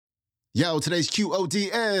Yo, today's QOD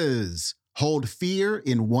is hold fear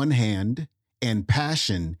in one hand and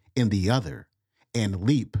passion in the other and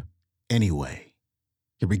leap anyway.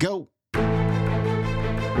 Here we go.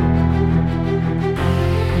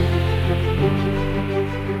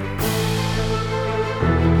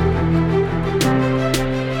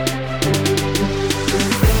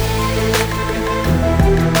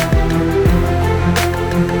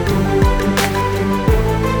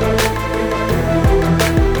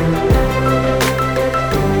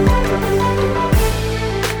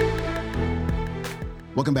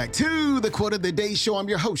 Welcome back to the Quote of the Day Show. I'm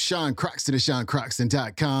your host, Sean Croxton of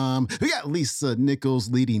SeanCroxton.com. We got Lisa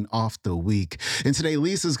Nichols leading off the week. And today,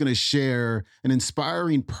 Lisa's going to share an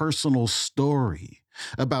inspiring personal story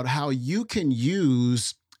about how you can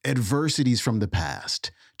use adversities from the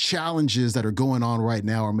past, challenges that are going on right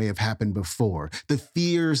now or may have happened before, the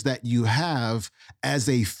fears that you have as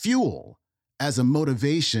a fuel, as a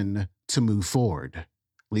motivation to move forward.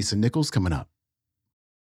 Lisa Nichols coming up.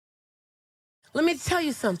 Let me tell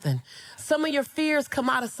you something. Some of your fears come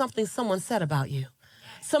out of something someone said about you.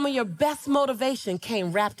 Some of your best motivation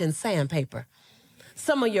came wrapped in sandpaper.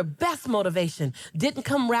 Some of your best motivation didn't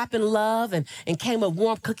come wrapped in love and came with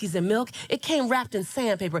warm cookies and milk. It came wrapped in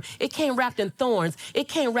sandpaper. It came wrapped in thorns. It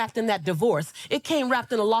came wrapped in that divorce. It came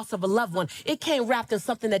wrapped in the loss of a loved one. It came wrapped in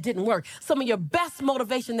something that didn't work. Some of your best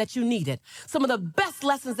motivation that you needed, some of the best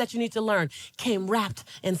lessons that you need to learn came wrapped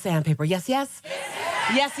in sandpaper. Yes, yes?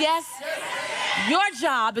 Yes, yes? Your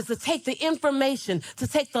job is to take the information, to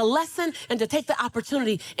take the lesson, and to take the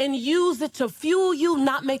opportunity and use it to fuel you,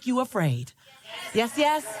 not make you afraid. Yes,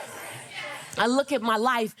 yes? I look at my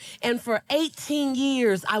life, and for 18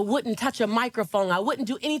 years, I wouldn't touch a microphone. I wouldn't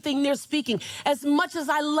do anything near speaking. As much as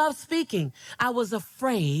I love speaking, I was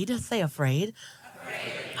afraid, say afraid.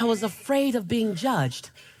 I was afraid of being judged.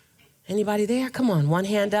 Anybody there? Come on, one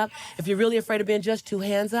hand up. If you're really afraid of being judged, two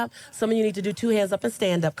hands up. Some of you need to do two hands up and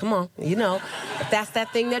stand up. Come on, you know. If that's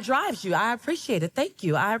that thing that drives you, I appreciate it. Thank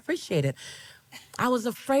you, I appreciate it. I was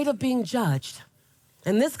afraid of being judged.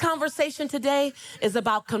 And this conversation today is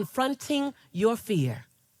about confronting your fear.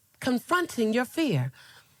 Confronting your fear.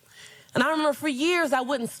 And I remember for years I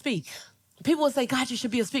wouldn't speak. People would say, God, you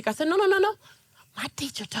should be a speaker. I said, no. My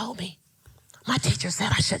teacher told me. My teacher said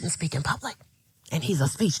I shouldn't speak in public. And he's a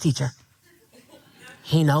speech teacher.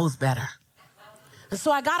 He knows better. And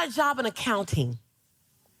so I got a job in accounting.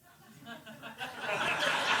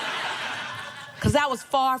 Because that was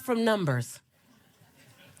far from numbers.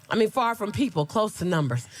 I mean, far from people, close to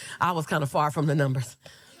numbers. I was kind of far from the numbers.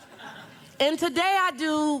 And today I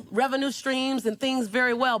do revenue streams and things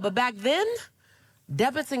very well. But back then,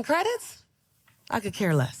 debits and credits, I could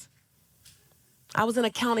care less. I was in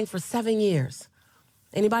accounting for 7 years.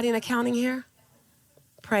 Anybody in accounting here?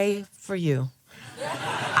 Pray for you.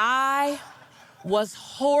 I was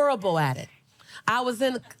horrible at it. I was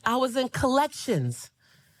in collections.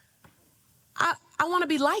 I want to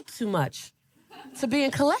be liked too much to be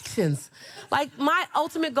in collections. Like, my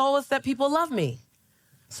ultimate goal is that people love me.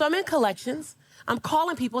 So I'm in collections. I'm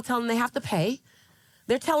calling people, telling them they have to pay.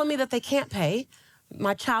 They're telling me that they can't pay.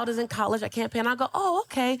 My child is in college, I can't pay. And I go, oh,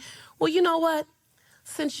 okay. Well, you know what?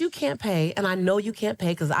 Since you can't pay, and I know you can't pay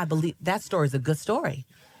because I believe that story is a good story,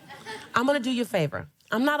 I'm going to do you a favor.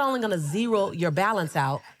 I'm not only going to zero your balance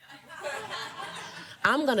out,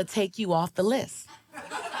 I'm going to take you off the list.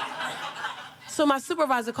 So my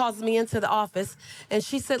supervisor calls me into the office, and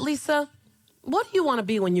she said, Lisa, what do you want to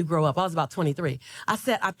be when you grow up? I was about 23. I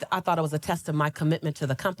said, I thought it was a test of my commitment to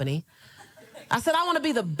the company. I said, I want to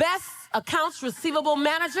be the best accounts receivable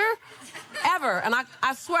manager ever. And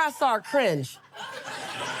I swear I saw her cringe.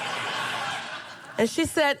 And she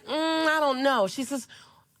said, I don't know. She says,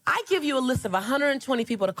 I give you a list of 120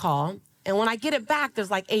 people to call, and when I get it back, there's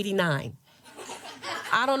like 89.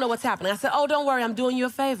 I don't know what's happening. I said, oh, don't worry, I'm doing you a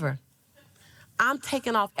favor. I'm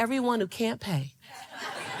taking off everyone who can't pay.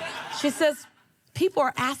 She says, people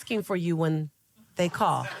are asking for you when they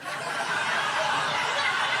call.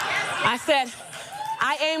 I said,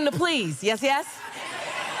 I aim to please. Yes, yes?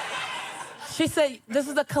 She said, this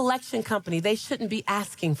is a collection company. They shouldn't be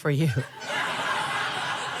asking for you.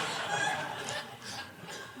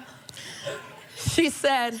 She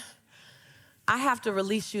said, I have to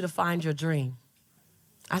release you to find your dream.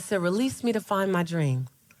 I said, release me to find my dream.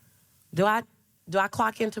 Do I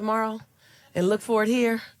clock in tomorrow and look for it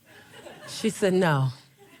here? She said, no.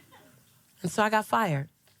 And so I got fired.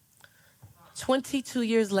 22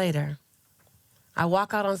 years later, I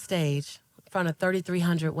walk out on stage in front of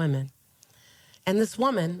 3,300 women. And this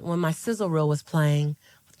woman, when my sizzle reel was playing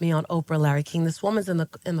with me on Oprah, Larry King, this woman's in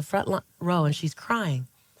the front row and she's crying.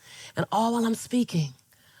 And all while I'm speaking,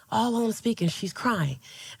 All while I'm speaking, she's crying.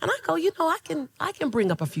 And I go, I can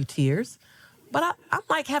bring up a few tears, but I'm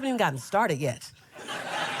like, haven't even gotten started yet.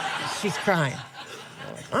 She's crying.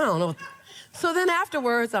 I don't know. So then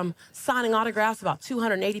afterwards, I'm signing autographs, about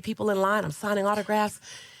 280 people in line. I'm signing autographs,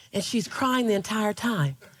 and she's crying the entire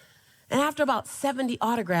time. And after about 70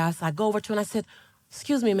 autographs, I go over to her and I said,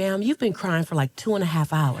 "Excuse me, ma'am, you've been crying for like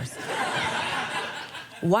 2.5 hours.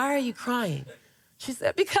 Why are you crying?" She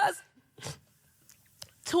said, "Because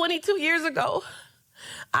 22 years ago,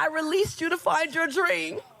 I released you to find your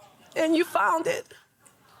dream, and you found it."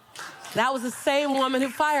 That was the same woman who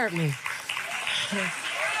fired me.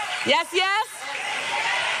 Yes, yes?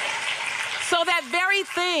 So that very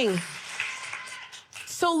thing.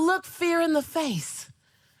 So look fear in the face,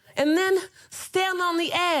 and then stand on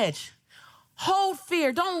the edge. Hold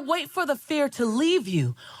fear. Don't wait for the fear to leave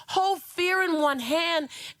you. Hold fear in one hand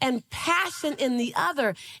and passion in the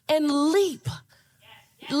other, and leap.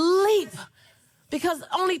 Leap. Because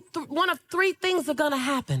only one of three things are going to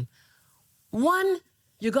happen. One,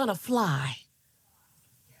 you're going to fly.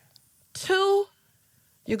 Two,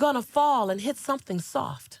 you're going to fall and hit something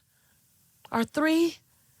soft. Or three,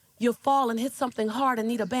 you'll fall and hit something hard and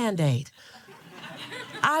need a Band-Aid.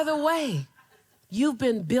 Either way, you've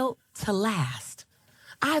been built to last.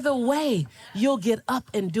 Either way, you'll get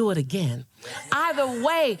up and do it again. Either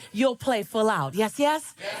way, you'll play full out. Yes,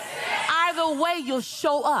 yes? Either way, you'll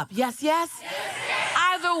show up. Yes, yes?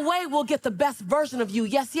 Either way, we'll get the best version of you.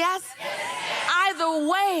 Yes, yes? Either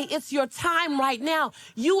way, it's your time right now.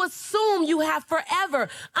 You assume you have forever.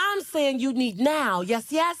 I'm saying you need now.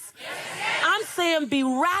 Yes, yes? I'm saying be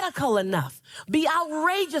radical enough, be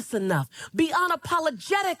outrageous enough, be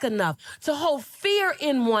unapologetic enough to hold fear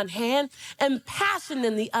in one hand and passion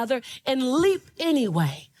in the other and leap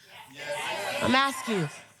anyway. I'm asking you,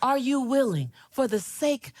 are you willing, for the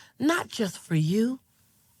sake not just for you,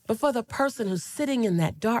 but for the person who's sitting in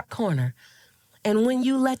that dark corner, and when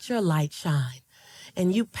you let your light shine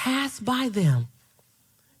and you pass by them,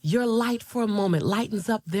 your light for a moment lightens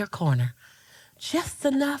up their corner, just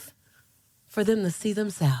enough for them to see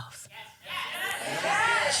themselves.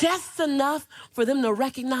 Just enough for them to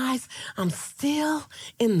recognize I'm still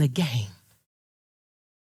in the game.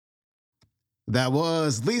 That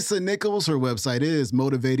was Lisa Nichols. Her website is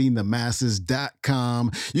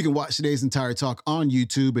motivatingthemasses.com. You can watch today's entire talk on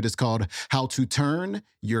YouTube. It is called How to Turn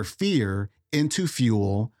Your Fear into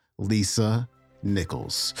Fuel. Lisa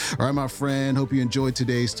Nichols. All right, my friend. Hope you enjoyed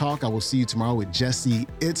today's talk. I will see you tomorrow with Jesse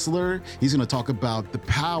Itzler. He's going to talk about the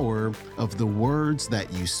power of the words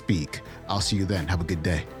that you speak. I'll see you then. Have a good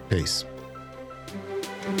day. Peace.